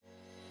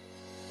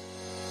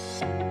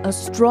A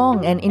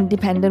strong and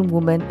independent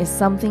woman is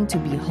something to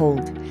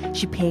behold.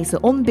 She pays her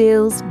own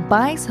bills,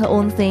 buys her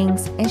own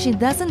things, and she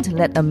doesn't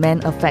let a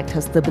man affect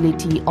her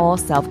stability or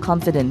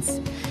self-confidence.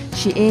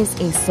 She is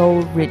a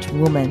soul-rich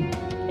woman.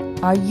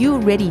 Are you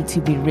ready to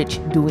be rich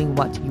doing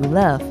what you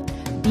love?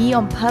 Be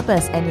on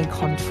purpose and in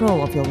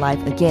control of your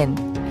life again.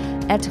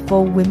 At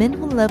For Women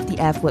Who Love the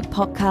F Word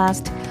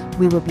podcast,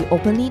 we will be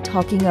openly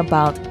talking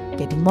about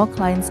getting more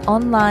clients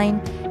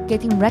online,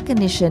 getting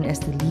recognition as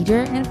the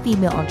leader and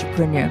female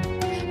entrepreneur,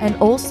 and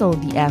also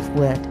the F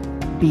word,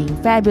 being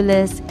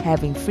fabulous,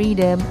 having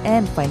freedom,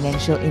 and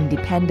financial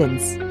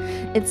independence.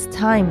 It's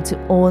time to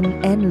own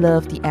and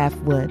love the F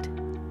word.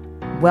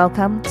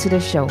 Welcome to the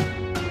show.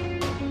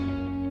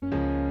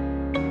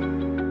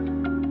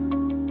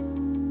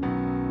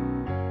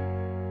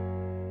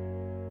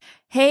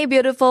 Hey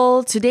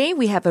beautiful, today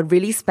we have a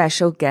really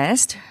special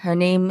guest. Her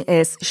name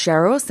is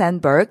Sheryl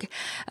Sandberg.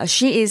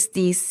 She is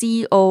the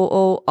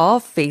COO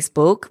of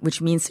Facebook,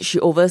 which means she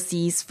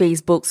oversees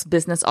Facebook's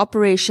business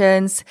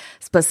operations,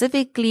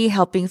 specifically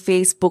helping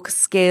Facebook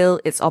scale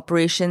its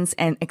operations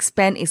and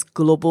expand its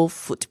global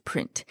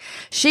footprint.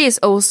 She is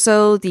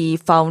also the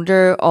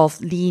founder of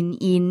Lean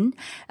In.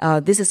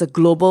 This is a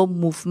global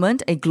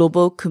movement, a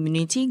global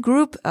community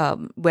group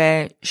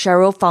where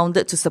Sheryl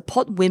founded to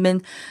support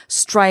women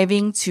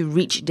striving to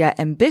reach their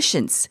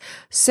ambitions.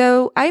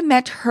 So I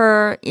met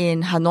her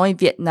in Hanoi,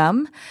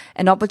 Vietnam,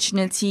 an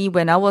opportunity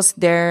when I was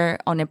there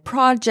on a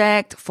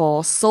project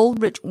for Soul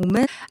Rich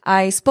Women.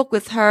 I spoke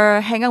with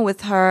her, hang out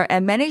with her,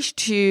 and managed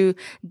to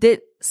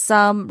did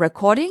some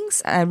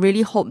recordings. I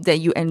really hope that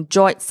you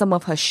enjoyed some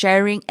of her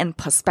sharing and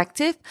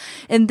perspective.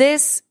 In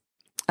this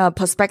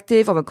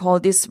perspective, or we call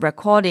this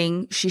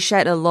recording, she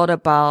shared a lot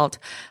about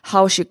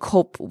how she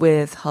coped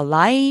with her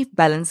life,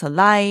 balance her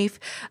life,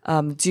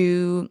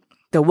 do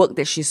the work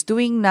that she's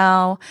doing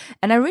now.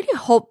 And I really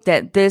hope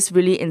that this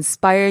really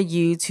inspire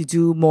you to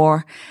do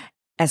more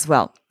as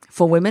well.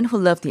 For women who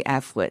love the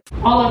F word.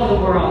 All over the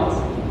world,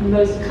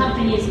 most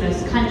companies,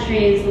 most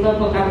countries,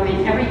 local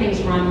government,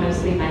 everything's run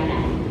mostly by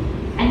men.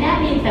 And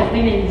that means that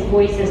women's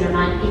voices are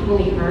not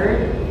equally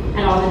heard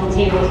at all of the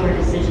tables where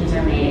decisions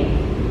are made.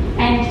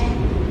 And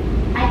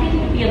I think it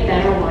would be a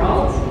better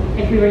world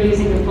if we were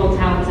using the full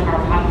talents of our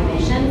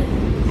population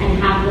and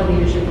half the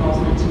leadership roles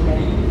went to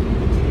women.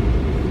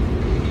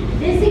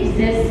 This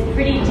exists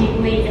pretty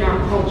deeply in our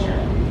culture.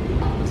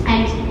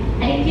 And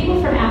I think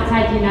people from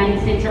outside the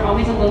United States are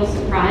always a little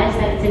surprised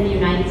that it's in the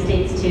United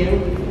States too,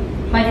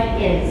 but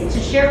it is. To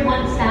share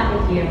one stat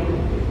with you,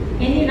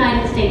 in the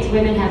United States,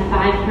 women have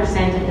 5%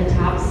 of the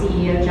top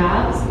CEO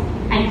jobs,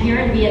 and here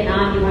in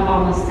Vietnam, you have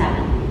almost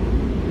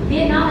 7%.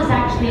 Vietnam is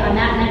actually, on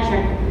that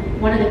metric,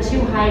 one of the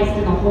 2 highest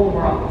in the whole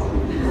world,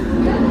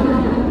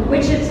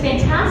 which is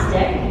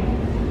fantastic,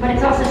 but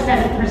it's also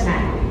 7%.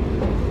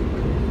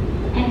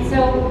 And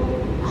so,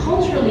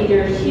 culturally,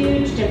 there are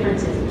huge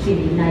differences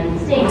between the United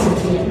States and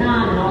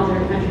Vietnam and all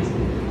other countries.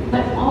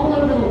 But all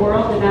over the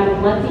world, no matter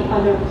what the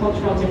other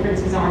cultural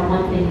differences are,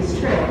 one thing is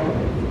true,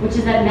 which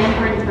is that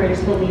men are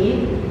encouraged to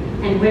lead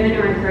and women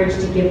are encouraged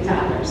to give to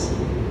others.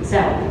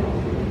 So,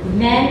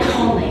 men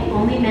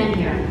only men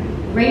here.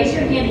 Raise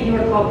your hand if you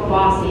were called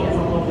bossy as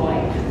a little boy.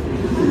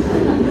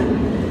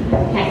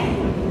 Okay,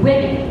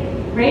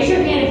 women, raise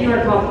your hand if you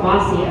were called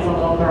bossy as a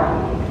little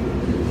girl.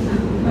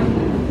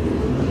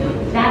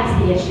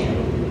 That's the issue.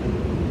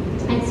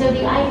 And so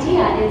the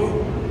idea is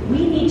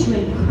we need to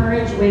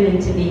encourage women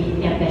to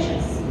be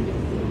ambitious.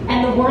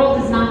 And the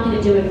world is not going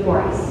to do it for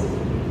us.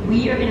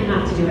 We are going to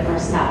have to do it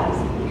ourselves.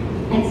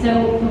 And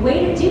so the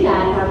way to do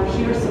that are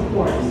peer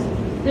support.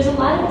 There's a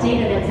lot of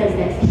data that says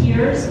that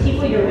peers,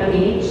 people your own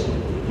age,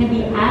 can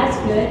be as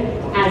good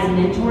as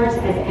mentors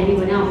as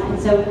anyone else.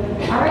 And so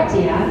our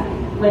idea,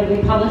 when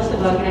we published the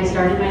book and I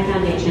started my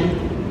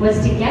foundation, was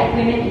to get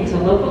women into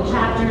local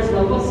chapters,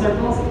 local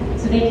circles,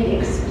 so they could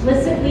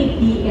explicitly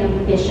be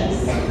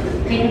ambitious.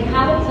 They could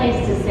have a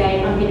place to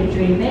say, I'm going to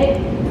dream big,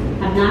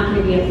 I'm not going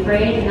to be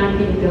afraid, and I'm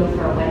going to go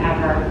for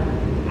whatever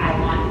I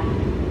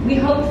want. We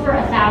hoped for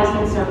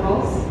 1,000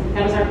 circles.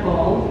 That was our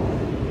goal.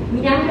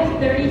 We now have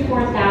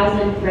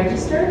 34,000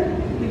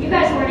 registered, but you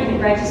guys weren't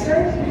even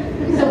registered.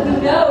 So we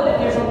know that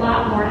there's a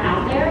lot more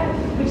out there,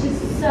 which is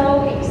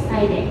so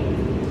exciting,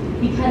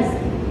 because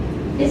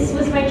this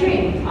was my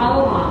dream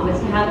all along, was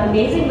to have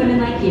amazing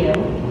women like you,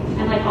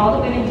 and like all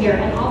the women here,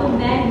 and all the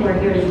men who are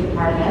here to be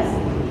part of this,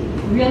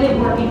 really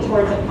working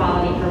towards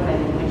equality for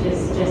women, which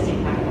is just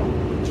incredible.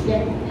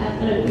 Yes,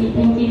 absolutely.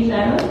 Thank you,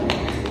 Sheryl.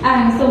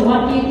 So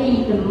what do you think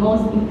is the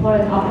most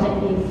important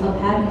objectives of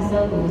having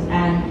circles?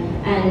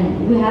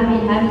 And we have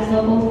been having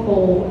circles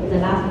for the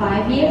last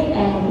 5 years,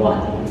 and what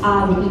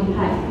are the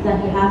impacts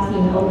that you have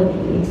seen over the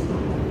years?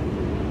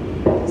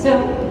 So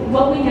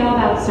what we know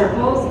about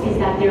circles is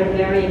that they're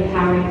very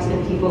empowering to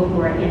the people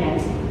who are in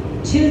it.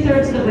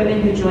 2/3 of the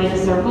women who join a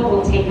circle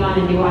will take on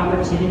a new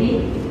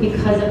opportunity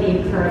because of the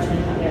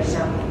encouragement of their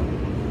circle.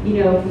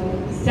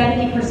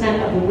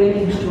 70% of the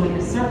women who join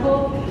the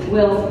circle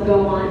will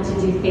go on to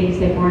do things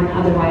they weren't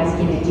otherwise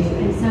going to do.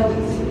 And so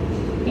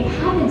it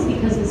happens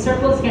because the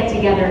circles get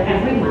together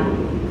every month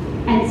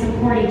and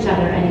support each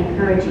other and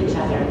encourage each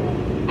other.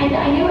 And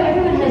I know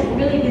everyone has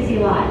really busy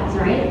lives,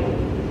 right?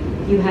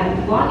 You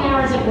have long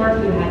hours at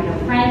work, you have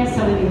your friends,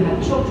 some of you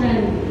have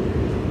children.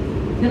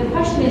 The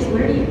question is,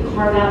 where do you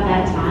carve out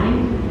that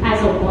time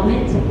as a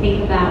woman to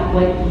think about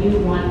what you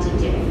want to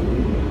do?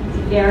 It's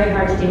very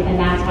hard to do, and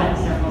that's why the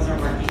circles are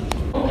working.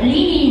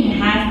 Lean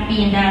has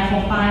been there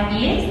for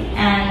 5 years,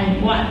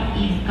 and what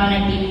is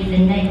gonna be the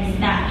next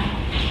step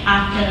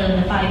after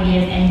the 5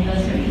 years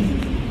anniversary?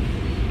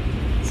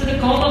 So the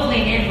goal of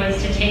Lean In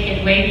was to take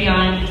it way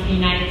beyond the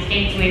United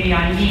States, way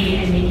beyond me,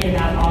 and make it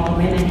about all the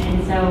women.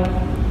 And so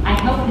I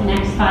hope the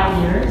next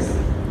 5 years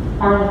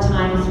are the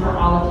times for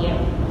all of you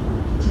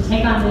to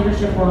take on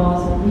leadership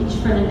roles, reach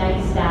for the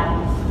next step,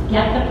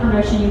 get the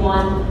promotion you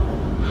want,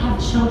 have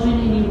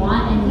children you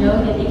want, and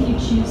know that if you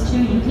choose to,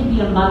 you can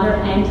be a mother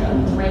and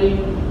a great,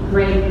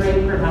 great,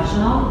 great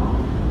professional,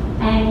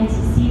 and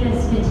see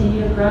this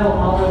continue to grow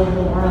all over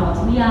the world.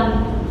 We,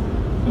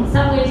 in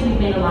some ways, we've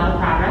made a lot of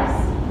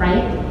progress,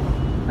 right?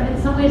 But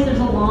in some ways, there's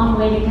a long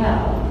way to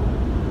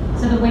go.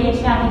 So the wage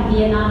gap in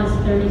Vietnam is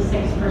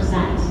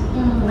 36%.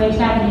 The wage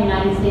gap in the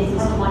United States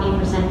is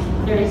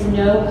 20%. There is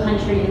no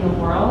country in the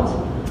world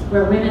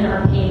where women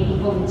are paid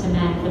equally to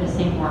men for the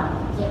same work.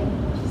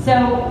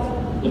 So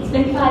it's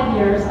been 5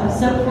 years. I'm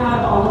so proud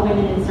of all the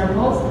women in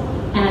circles,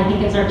 and I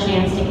think it's our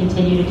chance to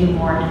continue to do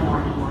more and more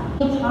and more.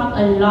 We talk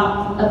a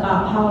lot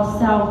about how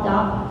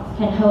self-doubt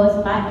can hold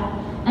us back.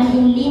 And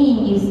in Lean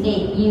In, you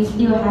state you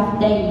still have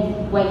days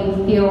where you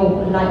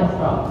feel like a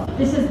fraud.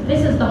 This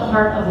is the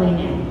heart of Lean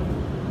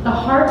In. The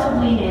heart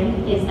of Lean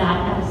In is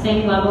that at the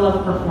same level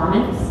of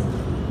performance,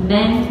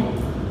 men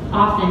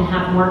often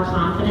have more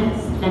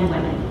confidence than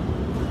women.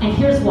 And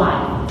here's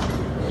why.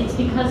 It's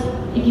because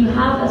if you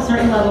have a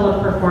certain level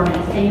of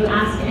performance and you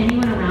ask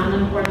anyone around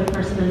them or the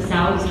person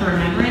themselves to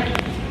remember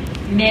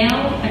it,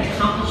 male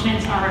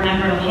accomplishments are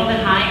remembered a little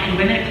bit high and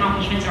women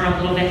accomplishments are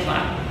a little bit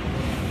low.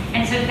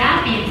 And so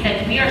that means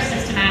that we are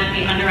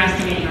systematically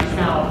underestimating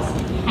ourselves,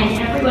 and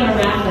everyone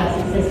around us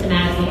is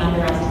systematically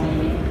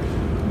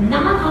underestimating.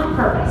 Not on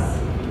purpose,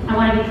 I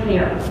want to be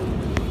clear.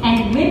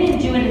 And women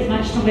do it as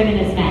much to women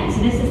as men,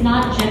 so this is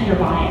not gender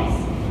bias.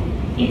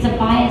 It's a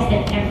bias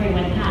that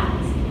everyone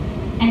has.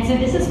 And so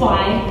this is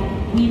why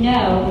we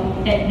know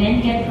that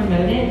men get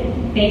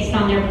promoted based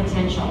on their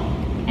potential,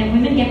 and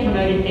women get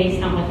promoted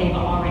based on what they've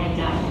already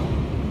done.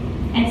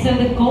 And so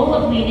the goal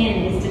of Lean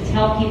In is to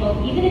tell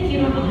people, even if you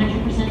don't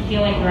 100%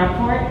 feel like you're up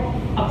for it,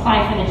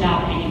 apply for the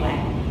job anyway.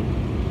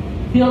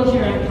 Build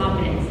your own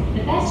confidence.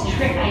 The best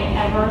trick I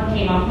ever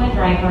came up with,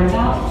 or I heard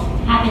about,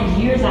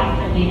 happened years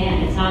after Lean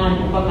In. It's not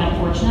in the book,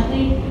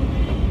 unfortunately,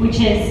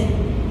 which is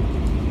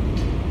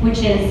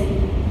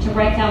to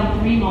write down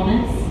 3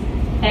 moments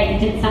that you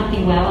did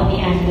something well at the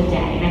end of the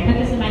day. And I put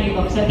this in my new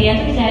book. So at the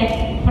end of the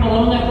day, put a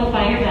little notebook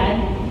by your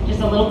bed, just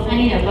a little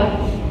tiny notebook,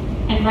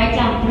 and write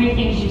down 3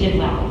 things you did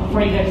well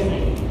before you go to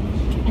sleep.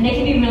 And they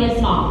can be really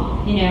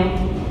small, you know,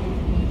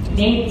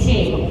 made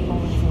tea,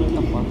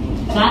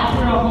 got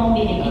through a whole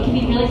meeting. It can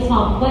be really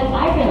small. What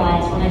I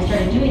realized when I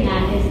started doing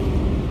that is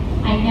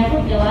I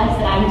never realized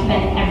that I would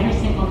spend every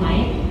single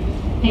night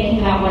thinking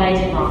about what I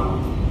did wrong.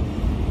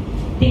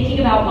 Thinking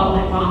about what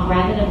went wrong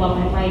rather than what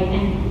went right.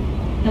 And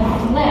the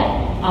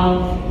flip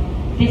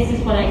of this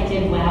is what I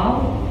did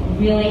well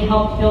really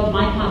helped build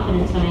my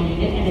confidence when I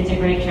needed it, and it's a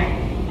great trick.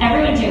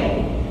 Everyone do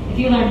it. If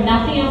you learn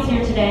nothing else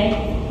here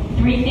today,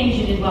 3 things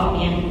you did well at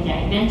the end of the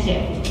day. Men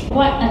too.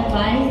 What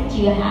advice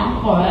do you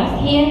have for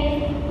us here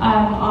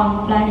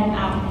on planning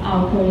out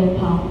our career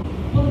path?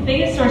 Well, the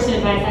biggest source of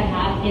advice I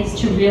have is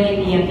to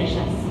really be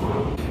ambitious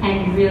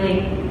and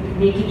really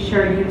making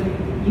sure you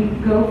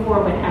go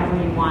for whatever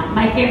you want.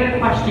 My favorite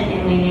question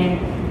in Lean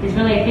In is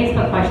really a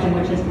Facebook question,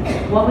 which is,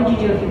 what would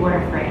you do if you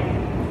weren't afraid?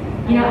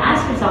 You know,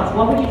 ask yourselves,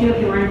 what would you do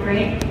if you weren't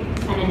afraid?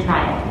 And then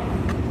try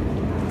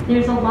it.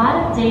 There's a lot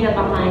of data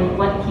behind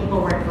what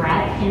people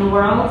regret in the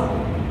world,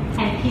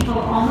 and people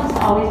almost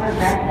always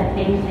regret the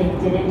things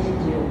they didn't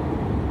do.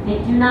 They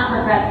do not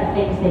regret the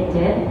things they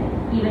did,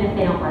 even if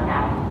they don't work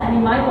out. I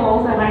mean, my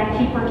goals, I want to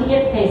keep working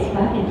at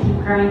Facebook and keep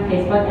growing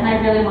Facebook, and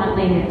I really want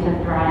Lean In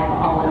to thrive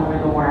all over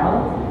the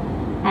world.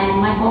 And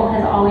my goal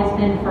has always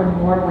been for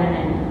more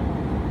women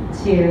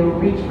to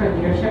reach for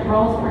leadership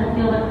roles or to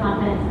feel the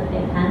confidence that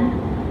they can,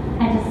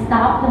 and to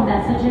stop the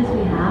messages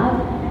we have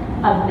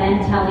of men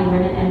telling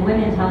women and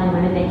women telling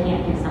women they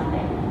can't do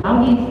something.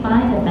 How do you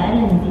find the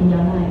balance in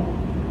your life?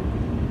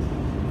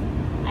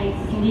 I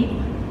sleep.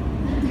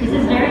 This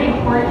is very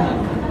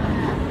important.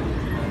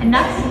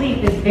 Enough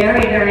sleep is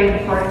very, very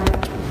important.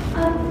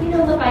 You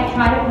know, look, I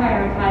try to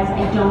prioritize.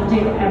 I don't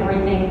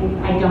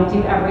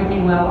do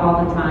everything well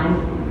all the time.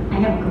 I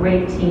have a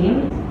great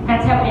team.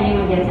 That's how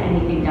anyone gets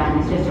anything done.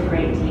 It's just a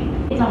great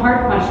team. It's a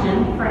hard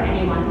question for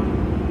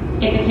anyone.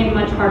 It became a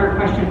much harder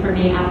question for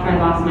me after I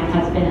lost my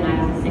husband and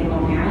I was a single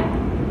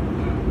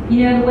parent.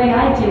 You know, the way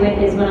I do it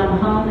is when I'm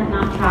home and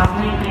not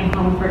traveling, I'm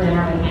home for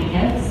dinner with my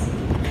kids.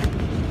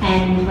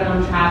 And when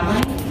I'm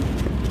traveling,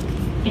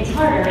 it's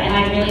harder, and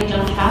I really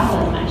don't travel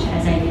as much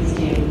as I used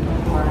to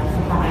before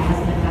my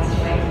husband passed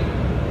away.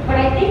 But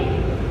I think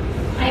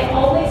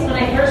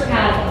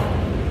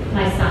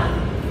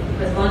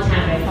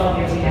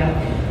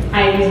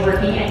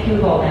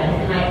Google then,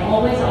 and I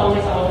always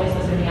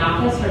was in the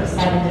office from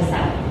 7 to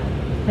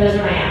 7. Those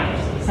are my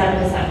hours,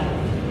 7 to 7.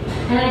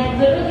 And I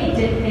literally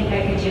didn't think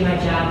I could do my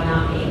job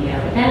not being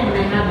there. But then when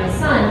I had my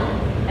son,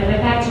 I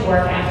went back to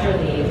work after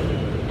leave,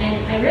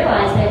 and I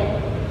realized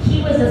that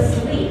he was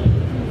asleep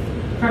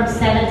from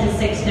 7 to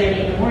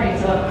 6:30 in the morning.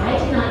 So if I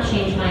did not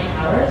change my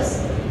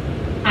hours,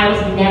 I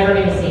was never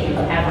going to see him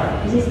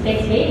ever. Because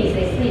these babies,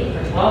 they sleep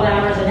for 12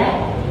 hours a day.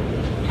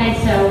 And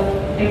so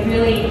I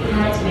really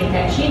had to make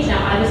that change.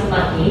 Now, I was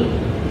lucky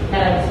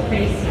that I was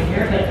pretty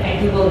senior, but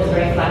Google is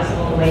very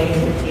flexible the way it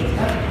is in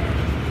Facebook.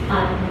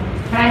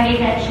 But I made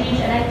that change,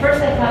 and at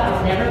first I thought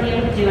I'll never be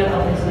able to do it,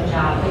 I'll lose my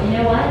job. But you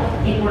know what?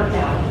 It worked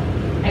out.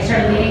 I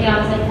started leaving the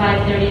office at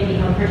 5:30 to be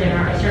home for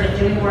dinner. I started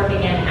doing work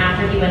again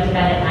after he went to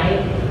bed at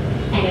night,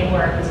 and it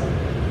worked.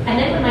 And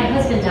then when my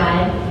husband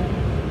died,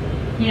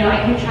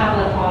 I couldn't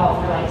travel at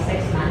all for like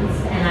 6 months,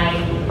 and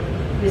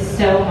it was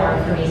so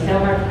hard for me, so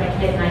hard for my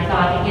kids, and I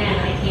thought, again,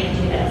 I can't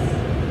do this.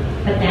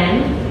 But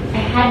then I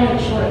had no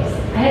choice.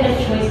 I had no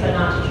choice but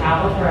not to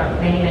travel for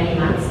many, many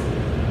months,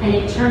 and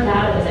it turned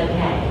out it was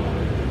okay.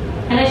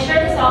 And I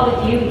share this all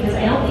with you because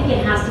I don't think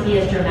it has to be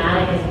as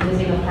dramatic as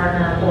losing a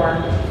partner or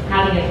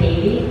having a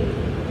baby.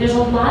 There's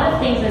a lot of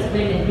things as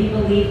women we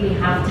believe we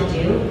have to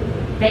do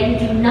that you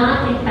do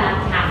not in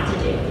fact have to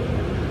do.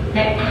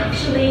 That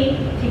actually,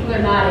 people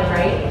are nodding,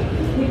 right?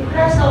 We put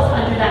ourselves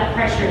under that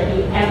pressure to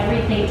be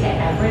everything to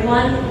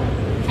everyone,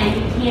 and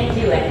you can't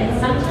do it. And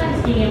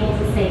sometimes being able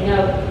to say no,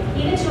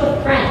 even to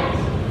a friend,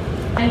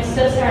 I'm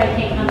so sorry I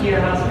can't come to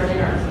your house for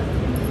dinner.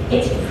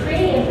 It's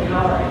pretty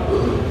empowering.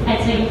 And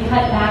so you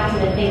cut back to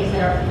the things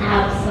that are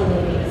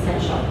absolutely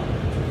essential.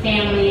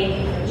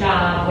 Family,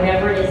 job,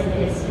 whatever it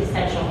is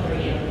essential for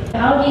you.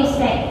 How do you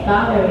set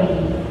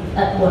boundaries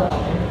at work?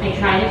 I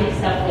try to do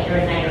stuff later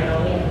at night or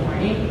early in the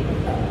morning.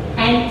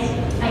 And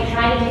I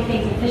try to do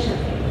things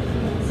efficiently.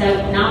 So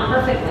not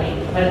perfectly,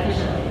 but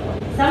efficiently.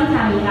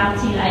 Sometimes you have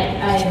to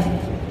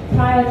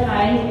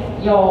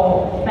prioritize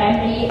your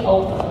family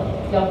over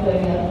your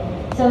career.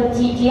 So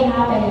do you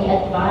have any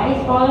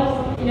advice for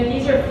us?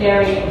 These are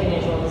very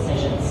individual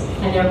decisions,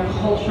 and they're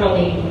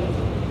culturally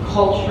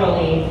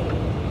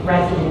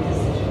resonant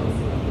decisions.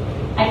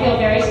 I feel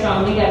very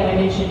strongly that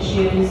women should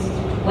choose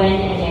when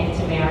and if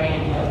to marry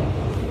and who.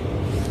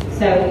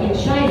 So in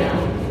China,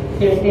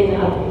 there's been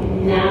a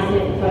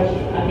massive push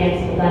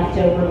against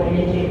leftover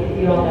women.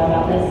 You all know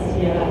about this?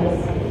 You know about this?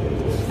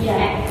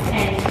 Yeah.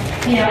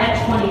 And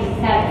at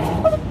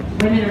 27,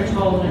 women are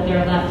told that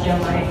they're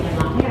leftover if they're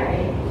not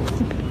married.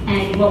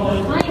 And what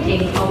we're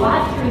finding a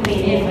lot through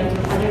LinkedIn, but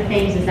through other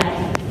things, is that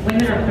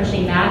women are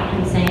pushing back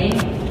and saying,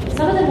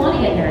 some of them want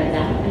to get married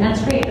then, and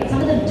that's great, but some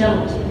of them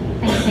don't.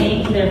 And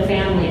saying to their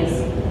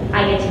families,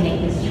 I get to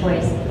make this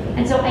choice.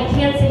 And so I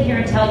can't sit here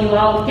and tell you,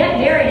 well, get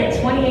married at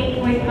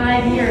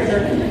 28.5 years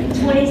or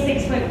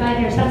 26.5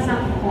 years. That's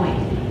not the point.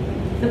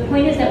 The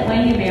point is that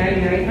when you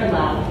marry for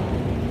love.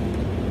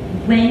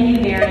 When you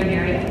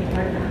marry a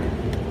partner.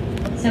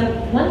 So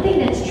one thing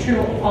that's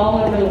true all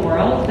over the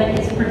world, but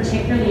it's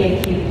particularly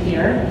acute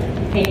here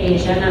in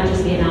Asia, not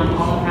just Vietnam,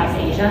 all across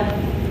Asia,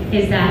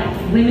 is that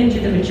women do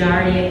the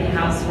majority of the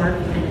housework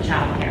and the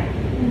child care.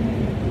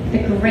 The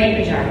great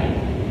majority.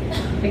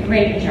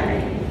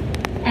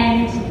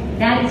 And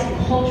that is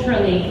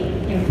culturally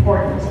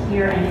important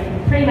here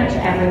and pretty much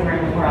everywhere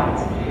in the world.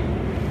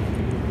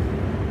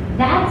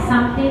 That's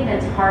something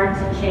that's hard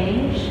to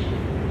change,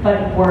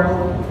 but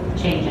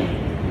worth changing.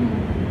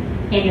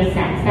 In the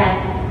sense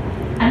that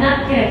I'm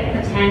not going to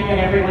pretend that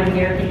everyone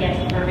here can get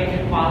to perfect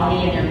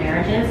equality in their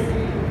marriages,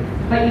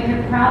 but you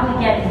can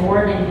probably get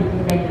more than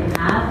you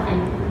have, and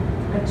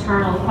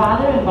paternal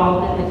father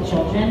involvement with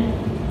children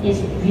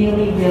is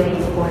really, really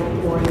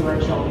important for your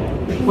children.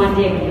 One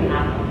day when you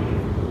have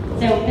them.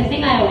 So the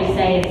thing I always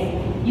say is,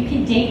 you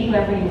can date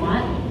whoever you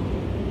want,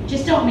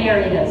 just don't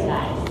marry those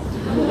guys.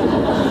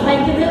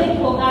 Like the really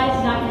cool guys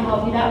who's not going to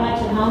help you that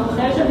much at home,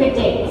 those are good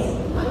dates.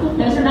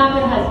 Those are not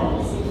good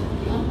husbands.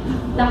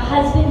 The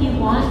husband you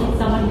want is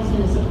someone who's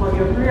going to support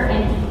your career,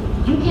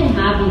 and you can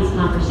have these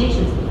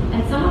conversations.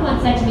 And someone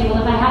once said to me,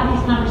 well, if I have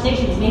these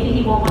conversations, maybe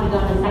he won't want to go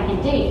on a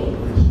second date.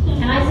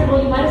 And I said,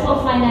 well, you might as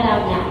well find that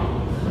out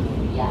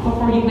now,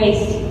 before you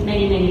waste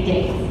many, many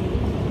days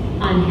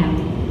on him.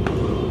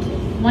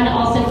 One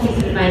also piece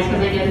of advice,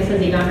 because I know this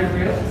is a younger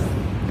group,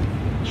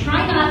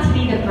 try not to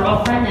be the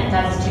girlfriend that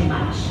does too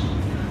much.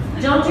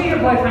 Don't do your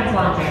boyfriend's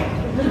laundry.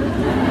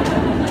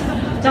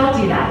 Don't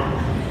do that.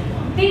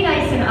 Be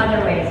nice in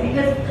other ways,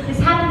 because this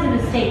happens in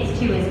the States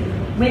too, is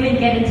women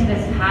get into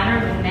this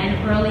pattern with men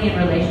early in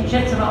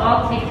relationships of,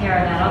 I'll take care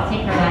of that, I'll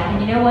take care of that.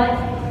 And you know what?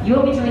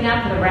 You'll be doing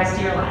that for the rest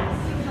of your lives.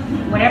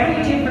 Whatever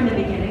you do from the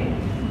beginning.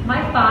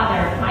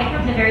 I grew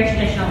up in a very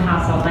traditional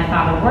household. My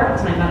father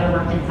worked, my mother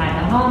worked inside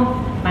the home,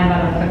 my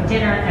mother cooked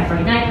dinner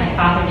every night, my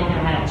father didn't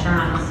know how to turn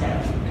on the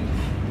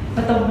stove.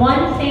 But the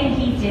one thing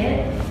he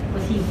did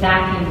was he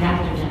vacuumed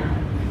after dinner.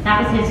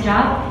 That was his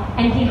job,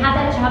 and he had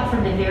that job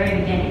from the very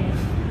beginning.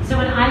 So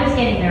when I was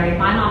getting married,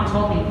 my mom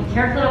told me, be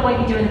careful of what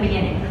you do in the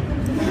beginning,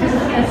 because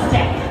it's going to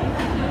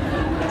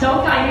stick.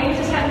 Don't, I know you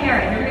just got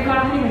married. You're going to go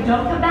on honeymoon.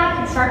 Don't come back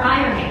and start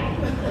ironing.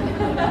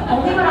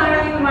 Only what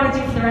ironing you want to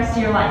do for the rest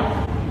of your life.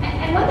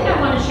 And one thing I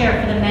want to share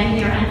for the men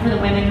here and for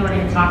the women who are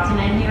going to talk to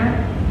men here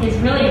is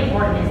really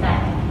important is that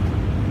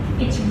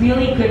it's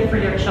really good for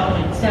your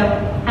children. So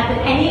at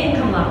any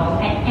income level,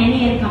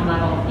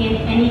 in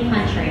any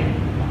country,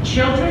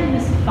 children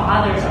whose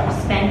fathers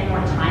spend more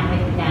time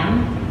with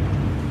them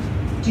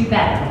do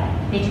better.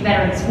 They do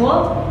better in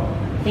school,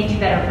 they do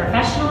better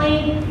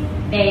professionally,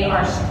 they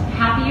are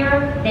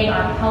happier, they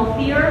are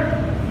healthier,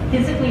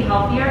 physically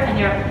healthier, and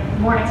they're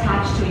more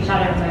attached to each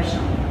other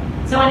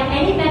emotionally. So on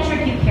any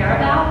metric you care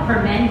about,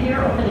 for men here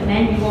or for the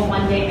men you will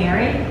one day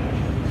marry,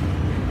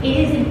 it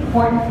is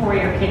important for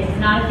your kids. It's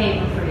not a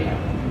favor for you.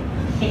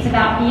 It's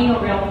about being a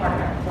real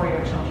partner for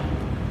your children.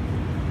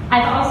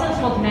 I've also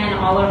told men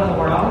all over the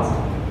world,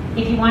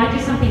 if you want to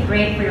do something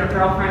great for your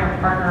girlfriend or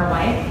partner or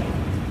wife,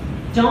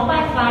 don't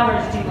buy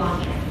flowers, do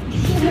laundry.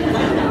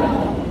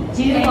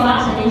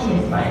 Wash the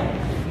dishes, right?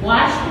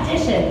 Wash the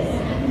dishes.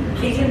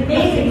 It's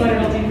amazing what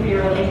it'll do for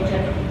your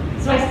relationship.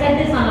 So I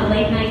said this on a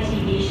late night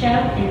TV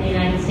show in the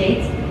United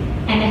States,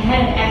 and the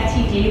head of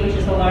FTD, which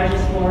is the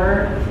largest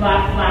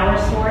flower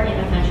store in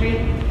the country,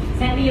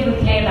 sent me a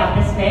bouquet about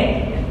this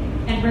big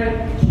and wrote,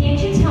 "Can't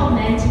you tell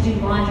men to do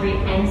laundry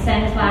and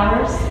send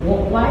flowers?"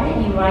 Well, why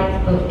did you write the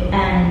book,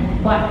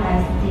 and what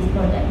has this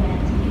project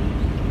meant to you?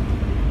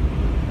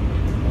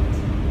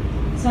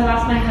 So I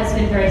lost my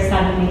husband very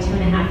suddenly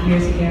 2.5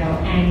 years ago,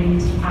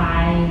 and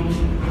I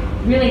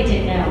really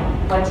didn't know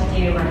what to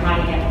do or how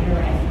to get through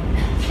it.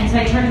 And so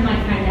I turned to my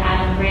friend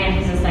Adam Grant,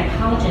 who's a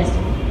psychologist,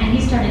 and he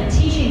started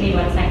teaching me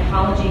what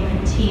psychology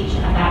could teach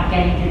about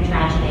getting through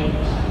tragedy.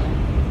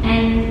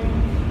 And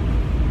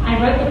I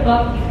wrote the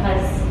book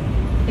because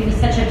it was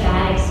such a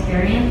bad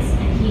experience,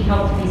 and he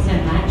helped me so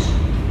much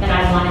that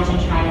I wanted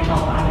to try to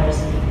help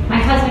others. My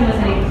husband was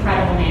an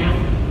incredible man,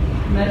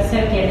 so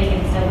giving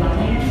and so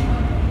loving.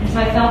 And so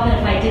I felt that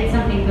if I did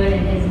something good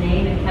in his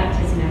name, it kept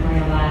his memory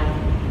alive.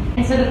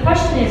 And so the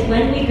question is,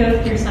 when we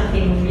go through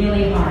something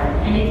really hard,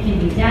 and it can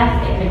be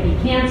death, it could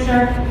be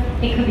cancer,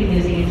 it could be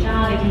losing a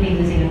job, it can be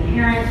losing a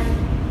parent,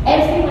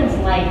 everyone's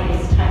life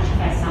is touched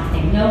by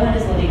something. No one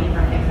is living a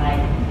perfect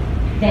life.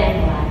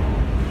 Then what?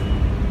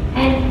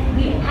 And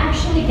we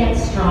actually get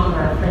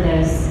stronger for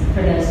those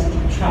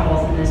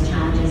troubles and those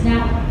challenges.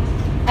 Now,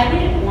 I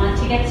wouldn't want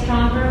to get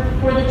stronger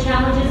for the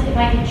challenges. If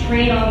I could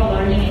trade all the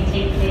learning and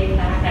take it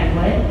back, I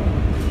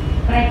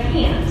would. But I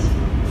can't.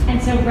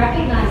 And so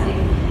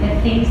recognizing the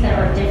things that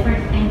are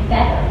different and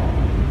better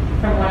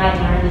from what I've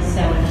learned is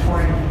so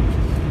important.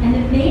 And the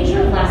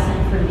major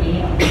lesson for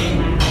me of losing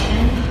my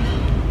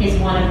husband is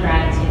one of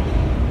gratitude.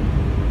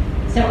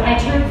 So I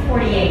turned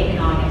 48 in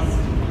August.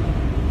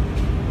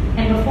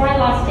 And before I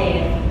lost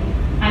David,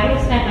 I would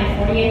have spent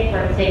my 48th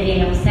birthday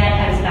being upset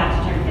I was about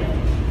to turn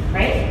 50,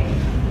 right?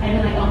 I'd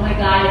been like, oh my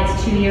God,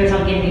 it's 2 years,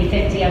 I'm going to be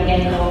 50, I'm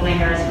getting old, my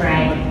hair is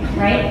gray,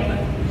 right?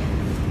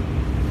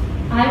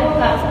 I woke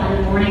up on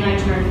the morning I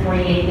turned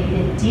 48 with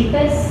the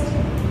deepest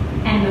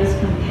and most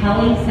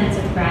compelling sense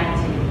of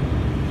gratitude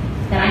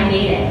that I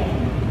made it.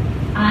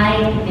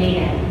 I made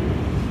it.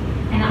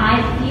 And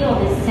I feel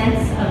this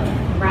sense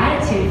of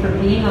gratitude for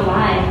being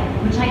alive,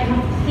 which I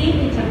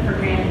completely took for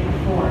granted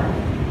before.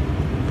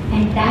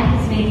 And that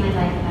has made my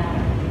life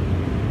better.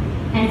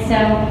 And so,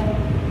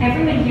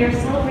 everyone here,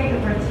 celebrate your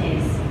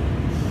birthdays.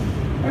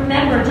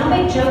 Remember, don't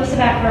make jokes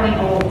about growing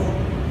old.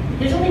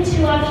 There's only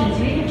two options.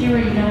 You either do or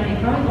you don't, and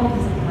growing old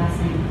is a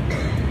blessing.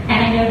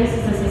 And I know this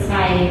is a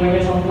society where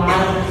there's a lot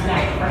of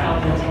respect for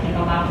elders, I think a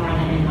lot more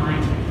than in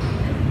mine.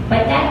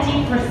 But that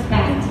deep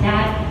respect,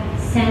 that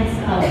sense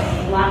of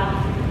love,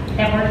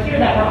 that we're here,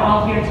 that we're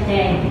all here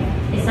today,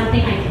 is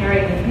something I carry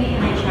with me,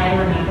 and I try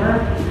to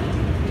remember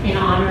in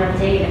honor of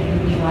David,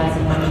 who he was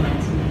and what he meant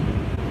to me.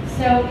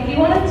 So if you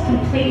want to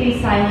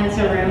completely silence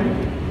a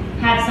room,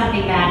 have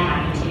something bad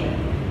happen to you,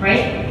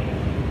 right?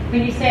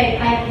 When you say,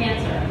 I have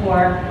cancer,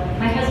 or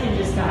my husband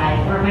just died,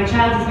 or my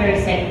child is very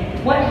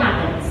sick, what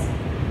happens?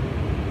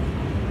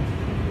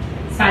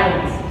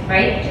 Silence,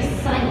 right? Just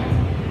silence.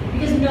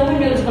 Because no one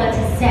knows what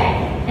to say.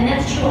 And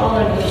that's true all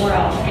over the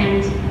world.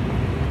 And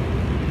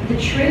the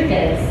truth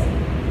is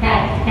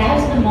that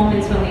those are the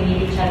moments when we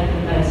need each other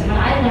the most. And what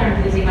I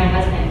learned losing my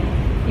husband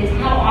is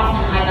how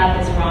often I got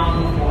this wrong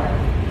before.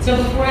 So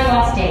before I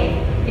lost Dave,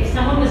 if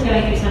someone was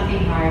going through something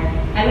hard,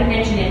 I would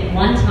mention it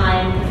one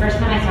time, the first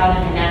time I saw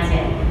them, and that's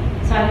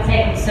it. So I would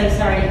say, I'm so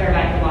sorry to hear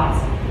about your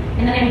loss.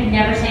 And then I would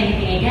never say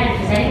anything again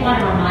because I didn't want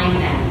to remind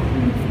them.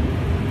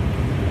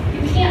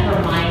 You can't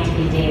remind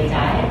me Dave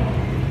died.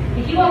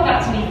 If you walk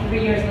up to me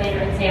 3 years later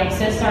and say, I'm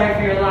so sorry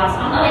for your loss,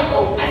 I'm not like,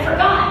 oh, I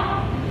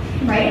forgot,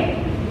 right?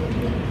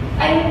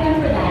 I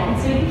remember that.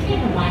 And so you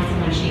can't remind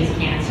someone she has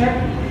cancer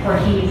or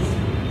he's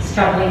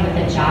struggling with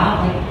a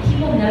job. Like,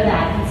 people know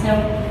that. And so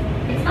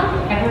it's not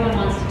that everyone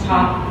wants to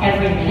talk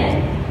every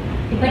minute,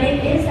 but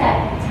it is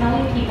that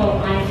telling people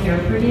I'm here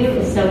for you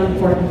is so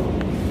important.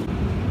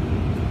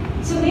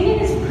 So leaving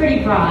is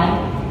pretty broad.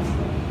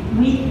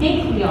 We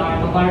think we are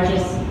the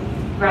largest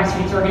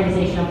grassroots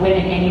organization of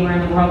women anywhere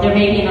in the world. There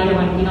may be another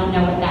one, we don't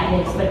know what that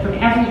is, but from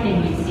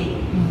everything we see.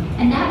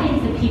 And that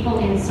means that people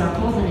in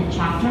circles and in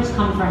chapters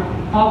come from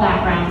all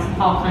backgrounds,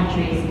 all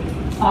countries,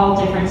 all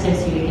different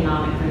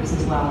socioeconomic groups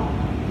as well.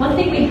 One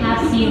thing we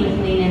have seen with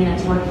Lean In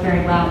that's worked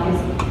very well is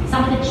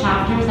some of the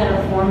chapters that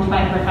are formed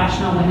by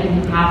professional women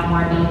who have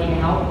more ability to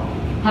help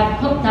have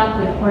hooked up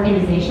with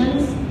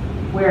organizations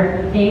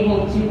where they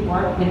will do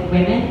work with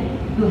women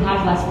who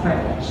have less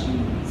privilege.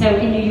 So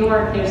in New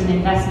York, there's an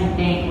investment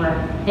bank where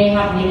they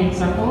have Lean In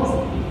circles,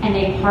 and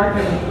they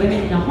partner with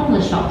women in a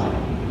homeless shelter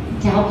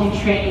to help do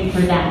training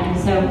for them. And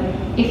so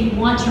if you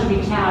want to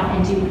reach out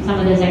and do some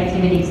of those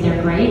activities,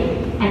 they're great.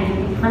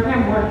 And the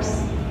program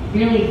works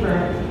really for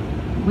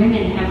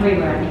women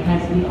everywhere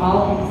because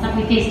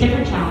we face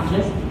different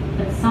challenges,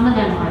 but some of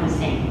them are the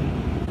same.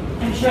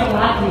 I'm sure a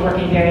lot of you work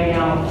in very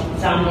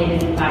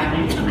male-dominated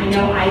environments. I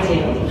know I do.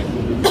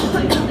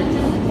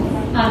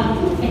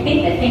 I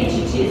think the thing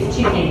to do is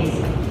two things.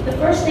 The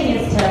first thing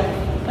is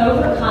to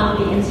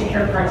overcome the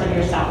insecure parts of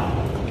yourself.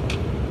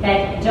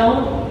 That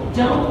don't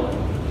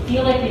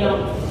feel like you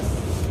don't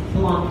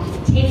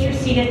belong. Take your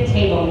seat at the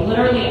table.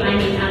 Literally, I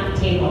mean at the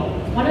table.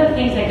 One of the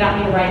things that got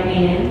me to write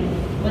Lean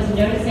In was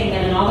noticing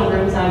that in all the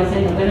rooms I was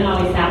in, the women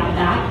always sat in the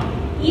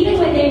back, even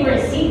when they were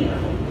a senior.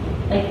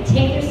 Like,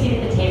 take your seat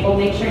at the table,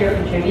 make sure you're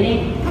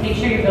contributing, make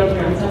sure you build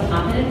your own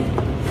self-confidence,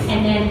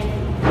 and then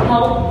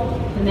help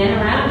the men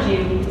around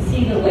you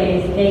see the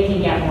ways they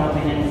can get more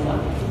women as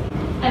well.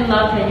 I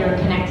love that you're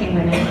connecting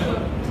women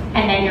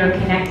and that you're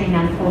connecting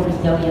them for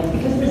resilience,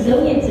 because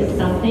resilience is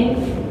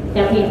something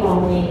that we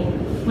all need.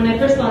 When I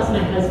first lost my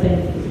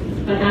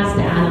husband, I asked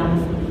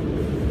Adam,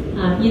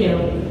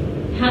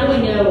 how do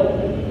I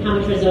know how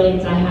much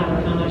resilience I have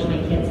or how much my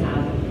kids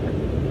have?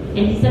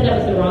 And he said that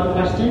was the wrong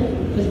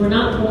question, because we're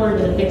not born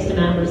with a fixed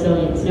amount of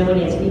resilience. No one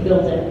is. We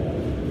build it.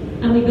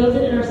 And we build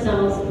it in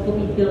ourselves, but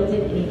we build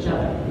it in each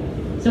other.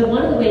 So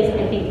one of the ways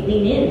I think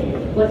Lean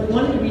In,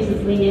 one of the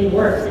reasons Lean In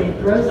works and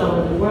it grows all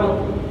over the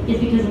world, is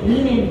because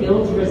Lean In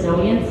builds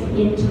resilience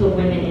into the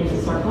women in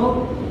the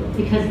circle,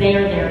 because they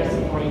are there to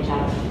support each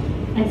other.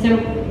 And so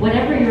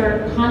whatever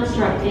your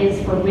construct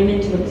is for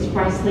women to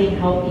expressly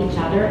help each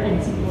other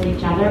and support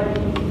each other,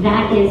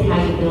 that is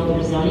how you build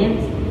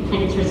resilience,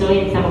 and it's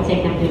resilience that will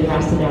take them through the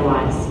rest of their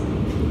lives.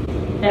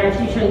 That our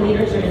future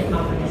leaders are going to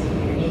come from this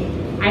community.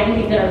 I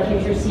believe that our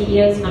future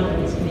CEOs come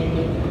from this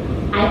community.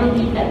 I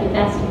believe that the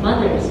best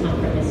mothers come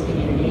from this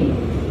community.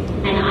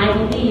 And I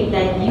believe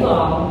that you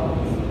all,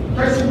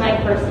 person by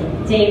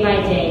person, day by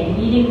day,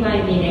 meeting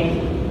by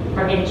meeting,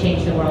 are going to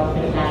change the world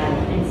for the better.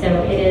 And so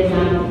it is,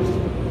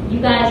 you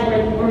guys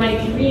were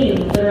my dream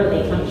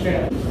literally come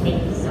true.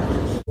 Thank you so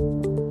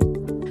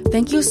much.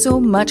 Thank you so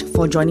much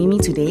for joining me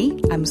today.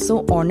 I'm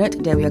so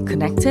honored that we are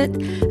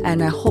connected,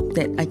 and I hope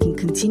that I can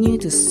continue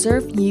to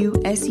serve you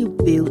as you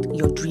build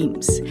your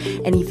dreams.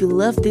 And if you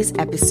love this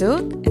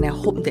episode, and I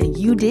hope that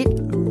you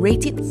did,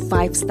 rate it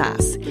 5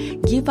 stars.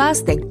 Give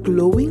us that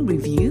glowing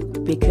review,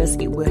 because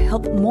it will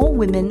help more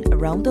women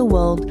around the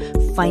world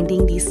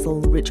finding the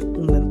Soul Rich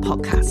Woman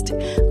podcast.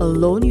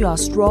 Alone you are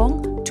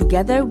strong,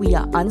 together we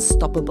are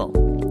unstoppable.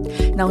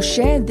 Now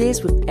share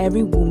this with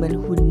every woman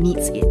who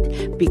needs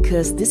it,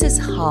 because this is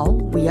how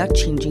we are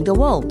changing the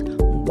world,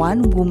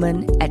 one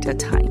woman at a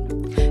time.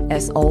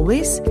 As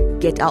always,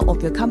 get out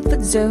of your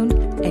comfort zone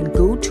and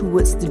go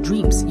towards the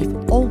dreams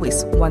you've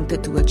always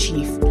wanted to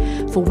achieve.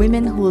 For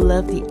women who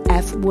love the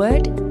F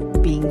word,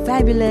 being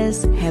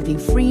fabulous, having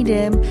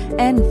freedom,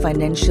 and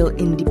financial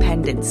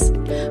independence.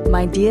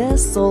 My dear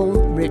soul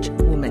rich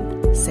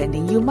woman,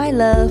 sending you my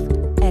love,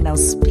 and I'll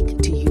speak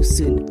to you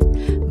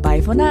soon.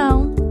 Bye for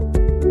now.